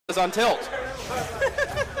is on tilt.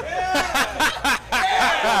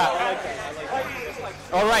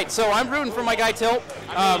 All right, so I'm rooting for my guy Tilt.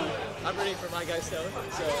 I'm rooting for my guy Stone.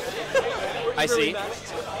 So I see.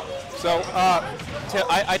 So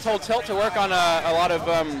I told Tilt to work on a lot of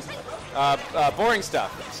boring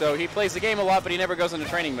stuff. So he plays the game a lot, but he never goes into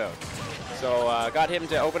training mode. So got him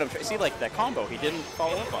to open up. See, like that combo he didn't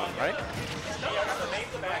follow up on, right?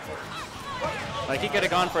 Like he could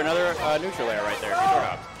have gone for another neutral air right there.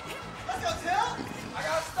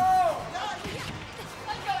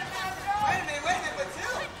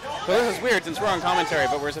 So this is weird since we're on commentary,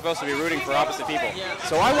 but we're supposed to be rooting for opposite people.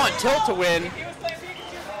 So I want Tilt to win.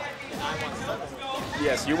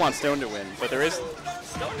 Yes, you want Stone to win, but there is.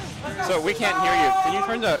 So we can't hear you. Can you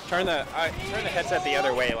turn the headset the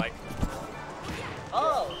other way, like?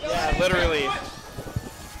 Oh. Yeah, literally.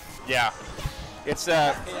 Yeah. It's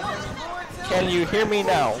Can you hear me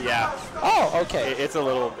now? Yeah. Oh, okay. It's a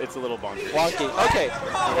little bonky. Wonky. Okay.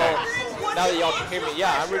 Well, now that y'all can hear me,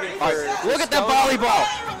 yeah, I'm rooting for. Look at that volleyball.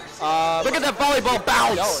 Look at that volleyball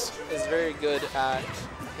bounce. Yellow is very good at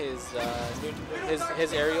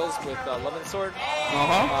his aerials with Lemon Sword.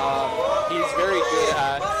 He's very good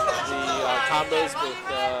at the combos with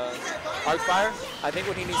Arc Fire. I think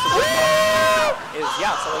what he needs to work on is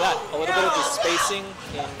some of that, a little bit of the spacing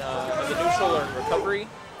in the neutral or in recovery.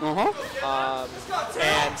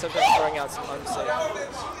 And sometimes throwing out some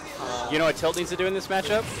unsafe. You know what Tilt needs to do in this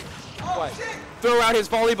matchup? What? Throw out his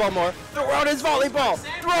volleyball more. Throw out his volleyball.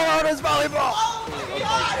 Throw out his volleyball.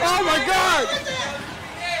 Oh my God!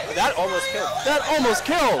 That almost killed. That almost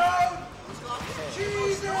killed.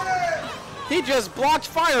 He just blocked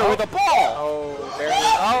fire with a ball. Oh, barely.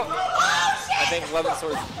 Oh, I think Lemon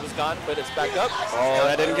Sword was gone, but it's back up. Oh,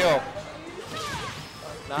 that didn't kill.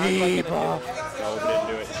 No, didn't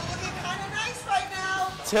do it.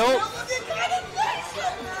 Tilt.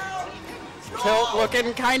 Tilt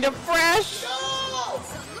looking kind of fresh.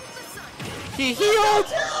 He healed.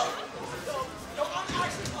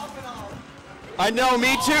 I know,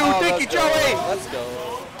 me too. Thank you, Joey. Let's go.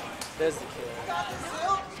 There's the kill.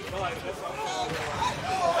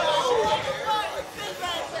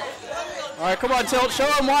 All right, come on, Tilt.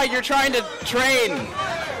 Show him why you're trying to train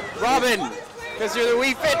Robin, because you're the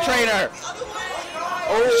Wii Fit trainer.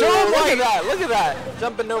 Oh, show him why. Look at that.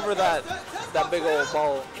 Jumping over that big old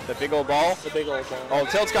ball. The big old ball? The big old ball. Oh,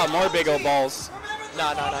 Tilt's got more big old balls.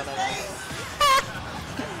 No.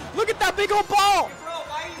 Look at that big old ball.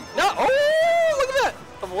 No. Oh, look at that.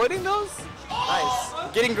 Avoiding those? Nice.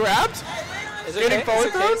 Getting grabbed? Is it Getting okay?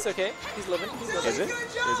 forward thrown? It's okay. He's living. Is it?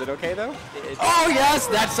 Is it okay though? Oh yes,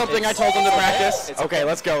 that's something I told him to practice. Okay,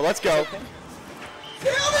 let's go. Let's go. Okay.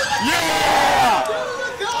 Yeah!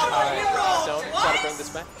 Alright, so try to bring this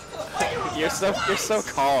back. You're so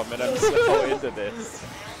calm, and I'm so into this.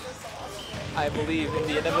 I believe in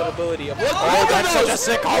the inevitability of. Oh, that's such a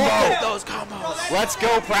sick combo! Look at those combos. Let's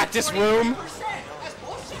go, practice room.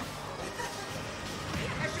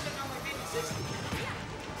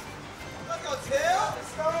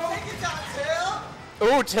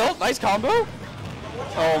 Ooh, Tilt, nice combo.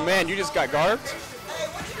 Oh man, you just got garbed.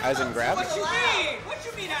 As in grabbed. What you mean? What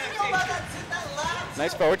you mean?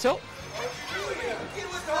 Nice forward tilt.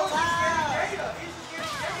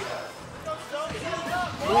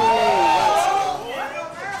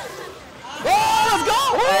 Let's go!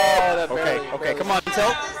 Okay, come on,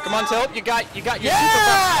 Tilt. Come on, Tilt. You got your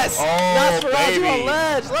Yes! Oh, baby. On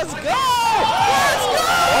ledge. Let's go! Let's go!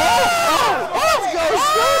 Let's go,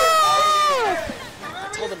 I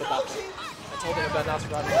told him about that. I told him about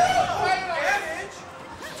Nosferatu.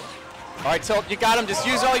 All right, Tilt, you got him. Just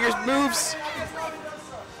use all your moves.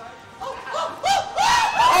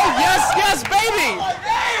 Oh, yes, baby!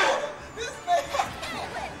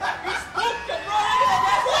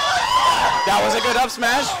 That was a good up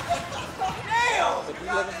smash.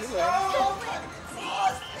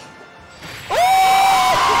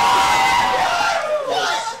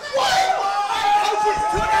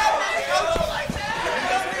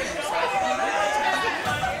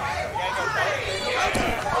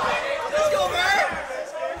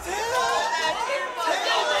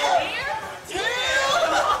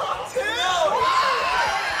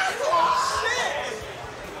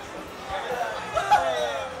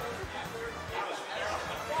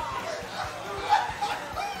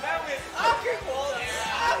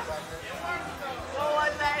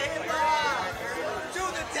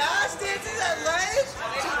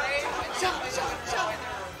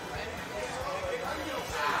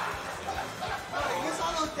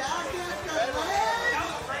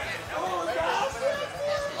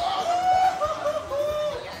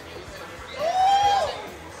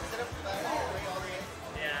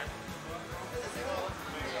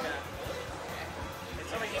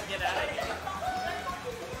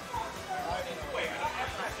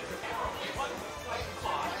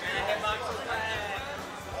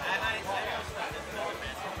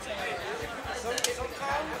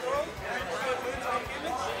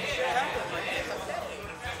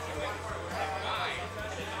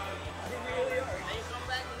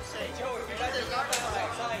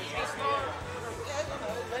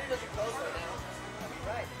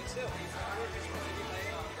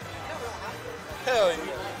 Hell yeah.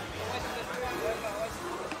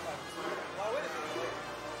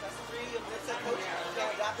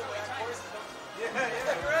 You're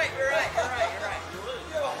right. You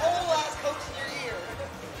have a whole ass coach in your ear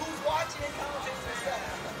who's watching and commentating this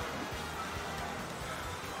stuff.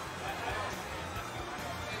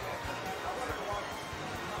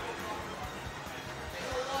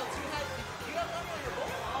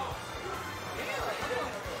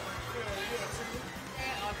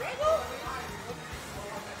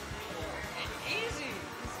 Easy.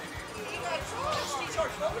 He got trust. He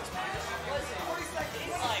charged overtime. Listen, 40 seconds.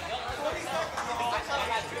 He's like, 40 seconds. I thought I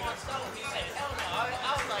had 2 on stone. He said, hell no.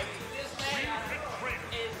 I was like, this man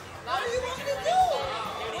is not. What do you want me to do?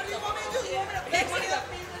 What do you want me to do? You want me to pick it up?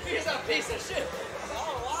 He's a piece of shit.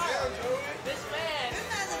 Oh, wow. This man. This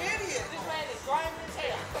man's an idiot. This man is grinding his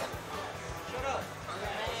tail. Shut up. This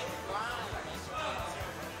man is grinding his tail.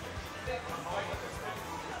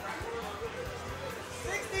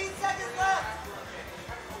 16 seconds left.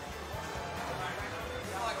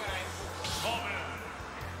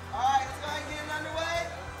 All right, let's go ahead and get it underway.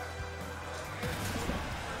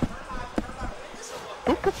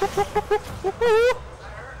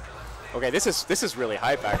 Okay, this is really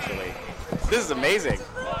hype actually. This is amazing.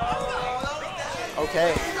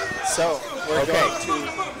 Okay, so we're going to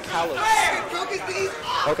Kalos.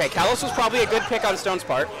 Okay, Kalos was probably a good pick on Stone's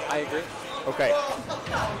part. I agree. Okay.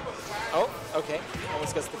 Oh, okay.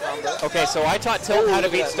 Almost gets the combo. Okay, so I taught Tilt how to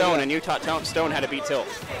beat Stone, and you taught Stone how to beat Tilt.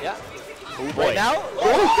 Yeah. Oh boy. Right now?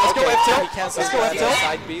 Let's go F Tilt. Let's go F Tilt.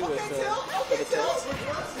 Side B with a tilt.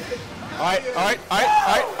 All right.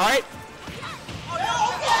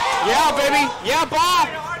 Yeah, baby. Yeah, Bob.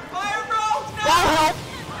 Bob help.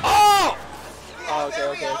 Oh! Oh, okay.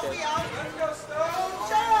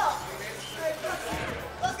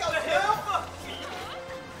 Let's go, Tim.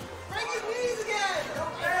 Bring his knees again.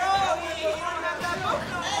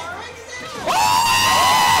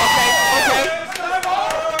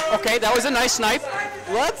 Okay, that was a nice snipe.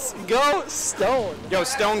 Let's go Stone. Yo,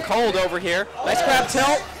 Stone Cold over here. Nice grab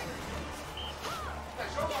Tilt.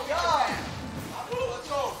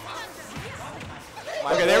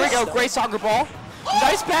 Okay, there we go. Great soccer ball.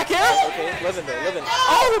 Nice back here. Okay, living.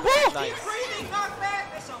 Oh, the ball. Nice.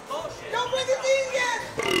 Don't bring his knees again.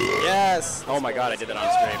 Yes. Oh my God, I did that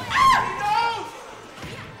on stream.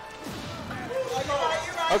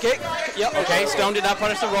 Okay. Yep. Okay, Stone did not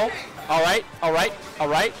punish the roll. All right.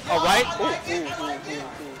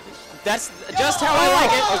 That's just how I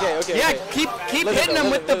like it. Okay. Yeah, keep hitting him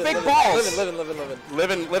with the big balls.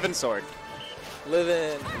 Living sword.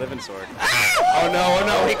 Living sword. Oh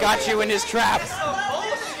no, he got you in his trap.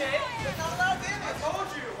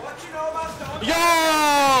 Yo!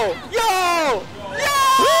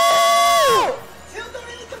 Tim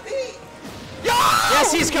don't even compete.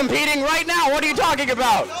 Yes, he's competing right now. What are you talking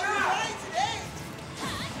about? So you're right today.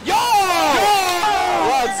 Yo!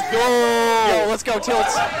 Let's go! Yo, let's go,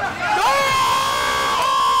 Tilts. Go!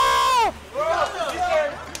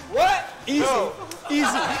 What? Easy.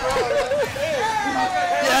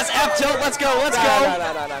 Yes, F Tilt. Let's go. No.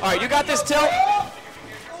 All right, you got this, Tilt. Oh,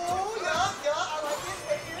 yeah, I like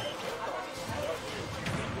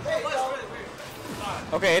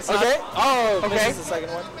this. Okay, it's not. Okay. Oh, Okay. misses the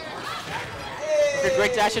second one. Okay,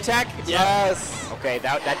 great dash attack. Yes. Okay,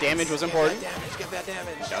 that damage was important. Get that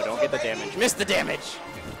damage. No, don't get the damage. Miss the damage.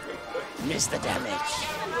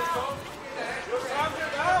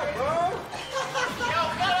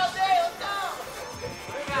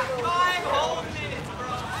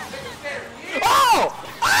 Oh!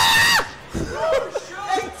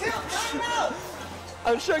 Hey, Tim, time out.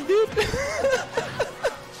 I'm shook, dude.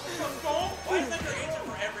 Why is that your answer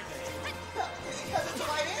for everything? Because it's the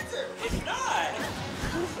right answer. It's not.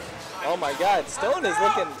 Oh my God, Stone is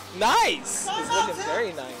looking nice. He's looking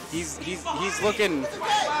very nice. He's looking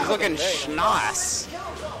schnoss.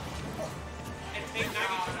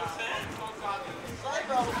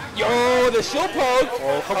 Yo, the shield poke.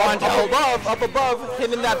 Oh, come on, Tilt. Up above,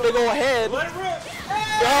 hitting that big old head. Yo,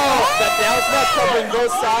 that down smash covering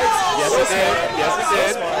both sides. Yes,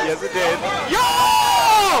 it did. Yo!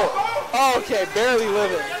 Oh, okay, barely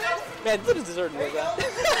living. Man, didn't deserve to make that.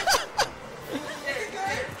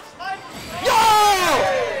 Yo!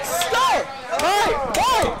 Stop!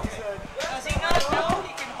 Why? Does he not know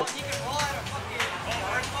he can roll out a fucking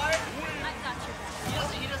hard fire?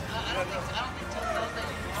 He doesn't. I don't think Tim knows that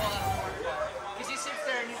you can roll out a hard fire. Because he sits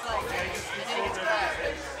there and he's like, and then he gets back.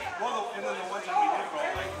 Well, and then the ones that we did roll,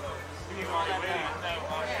 like, we need to roll away. You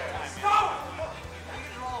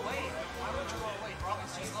can roll away. Why would you roll away? Roll is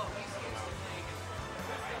too slow.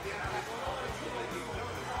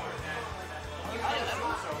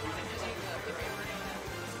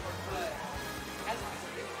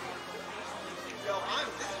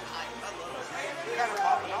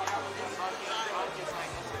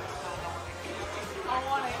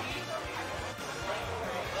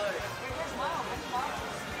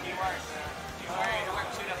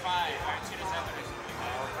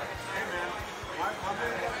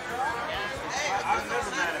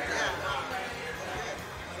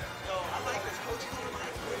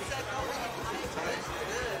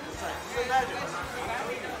 imagine.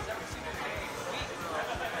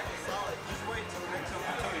 Just wait until the next time.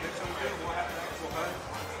 I'm telling you, next time we do, we'll have an actual hunt.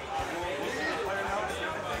 We'll see the player notes and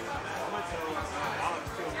everything. I'm going to tell Alex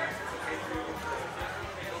too. Okay for you.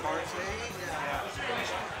 Cards. Yeah.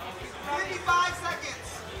 55 seconds.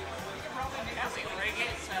 Can we rig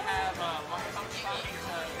it to have one coach talking to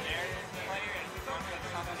the narrative player and one coach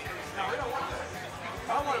talking to the No, we don't want that.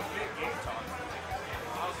 I don't want a big game talk.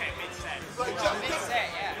 Okay, mid-set. Like jump, Mid-set,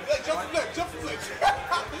 yeah. like jump flip, jump flip.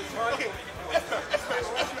 30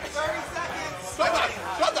 seconds.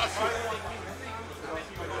 Shut that shit.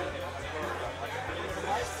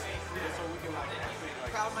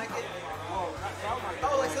 Crowd mic it.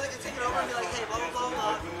 Oh, like so they can take it over and be like, hey, blah, blah, blah,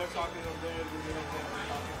 blah.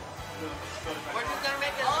 We're just gonna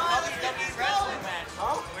make this a WWE wrestling match.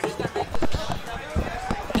 We're just gonna make this a WWE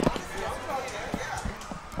wrestling match.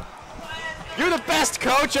 You're the best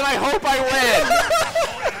coach, and I hope I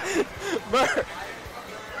win. Bert.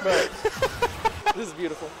 This is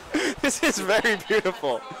beautiful. This is very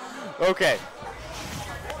beautiful. Okay.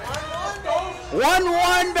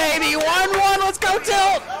 1-1, baby. 1-1. Let's go,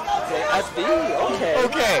 Tilt. Okay, FB. Okay.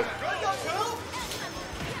 Okay.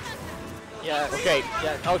 Yeah. Okay.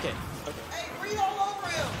 Yeah. Okay. Hey, breathe all over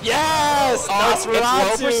him. Yes. It's low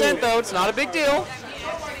Nosferatu. percent though. It's not a big deal.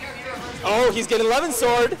 Oh, he's getting 11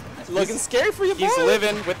 sword. Looking scary for you, boy. He's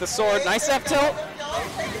living with the sword. Nice F tilt.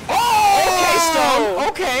 Oh! Okay, Stone.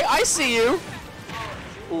 Okay, I see you.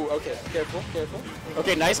 Ooh. Okay. Careful. Careful.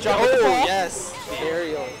 Okay, nice job with the Oh ball. yes.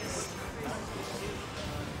 Aerials.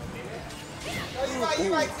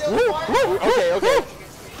 You right, Tilt. Okay. Okay.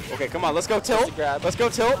 Okay, come on. Let's go, Tilt. a grab. Let's go,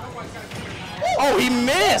 Tilt. Oh, he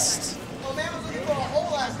missed. Oh, man was looking for a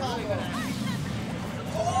whole ass combo.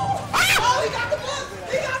 Oh, he got the book.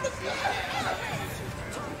 He got the book.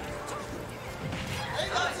 There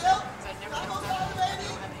you go, Tilt. Combo's on, baby.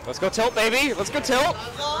 Let's go, Tilt, baby. Let's go, Tilt.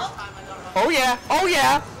 Love. Oh, yeah. Oh,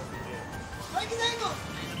 yeah. Break his ankles.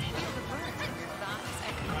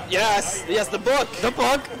 Yes. Yes. The book. The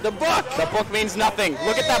book. The book. The book means nothing.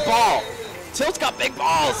 Look at that ball. Tilt's got big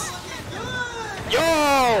balls.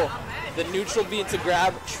 Yo. The neutral beat to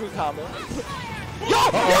grab. True combo.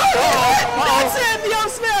 Yo. That's it. The up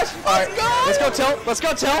smash. All right. Let's go, Tilt. Let's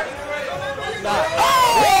go, Tilt.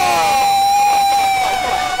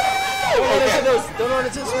 Don't run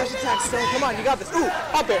into those smash attacks, Stone. Come on, you got this. Ooh,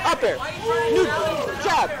 up there. New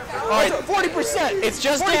jab. All right. 40%. It's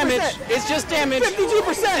just 40%. damage. It's just damage.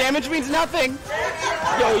 52%. Damage means nothing.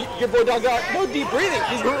 Yo, your boy dog got no deep breathing.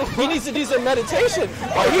 He needs to do some meditation.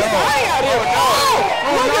 Oh, he's no. flying out here. Oh,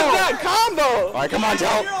 Look no. at that combo. All right, come on,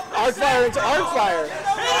 Tilt. Arc fire into arc fire.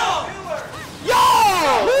 Yo!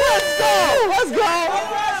 Let's go! Let's go!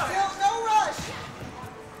 Tilt, no rush.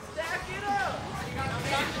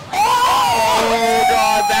 Oh,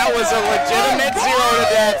 God, that was a legitimate 0 to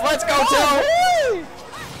death. Let's go, Tilt.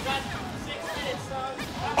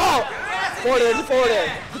 Oh! Forward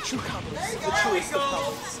air. The true combos. The truest of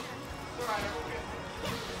combos.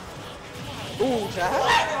 Ooh, jab?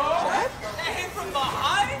 That hit from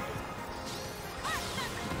behind?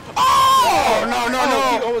 Oh,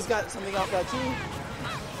 no. He almost got something off that too.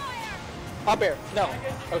 Up air. No.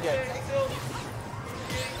 Okay. Tilt,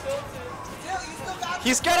 you still got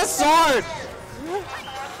He's got a sword.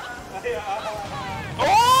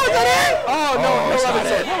 Oh, is that it? Oh, no. No it's not 11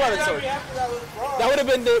 sword. it. No 11 sword. That would have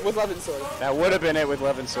been it with 11 sword. That would have been it with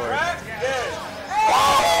Levin sword. One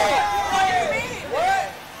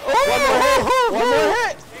more hit. One more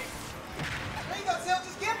hit. There you go, Tilt,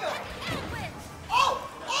 just give him. Oh!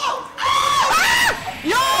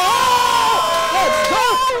 Yo!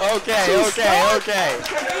 Let's go.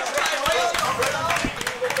 Okay.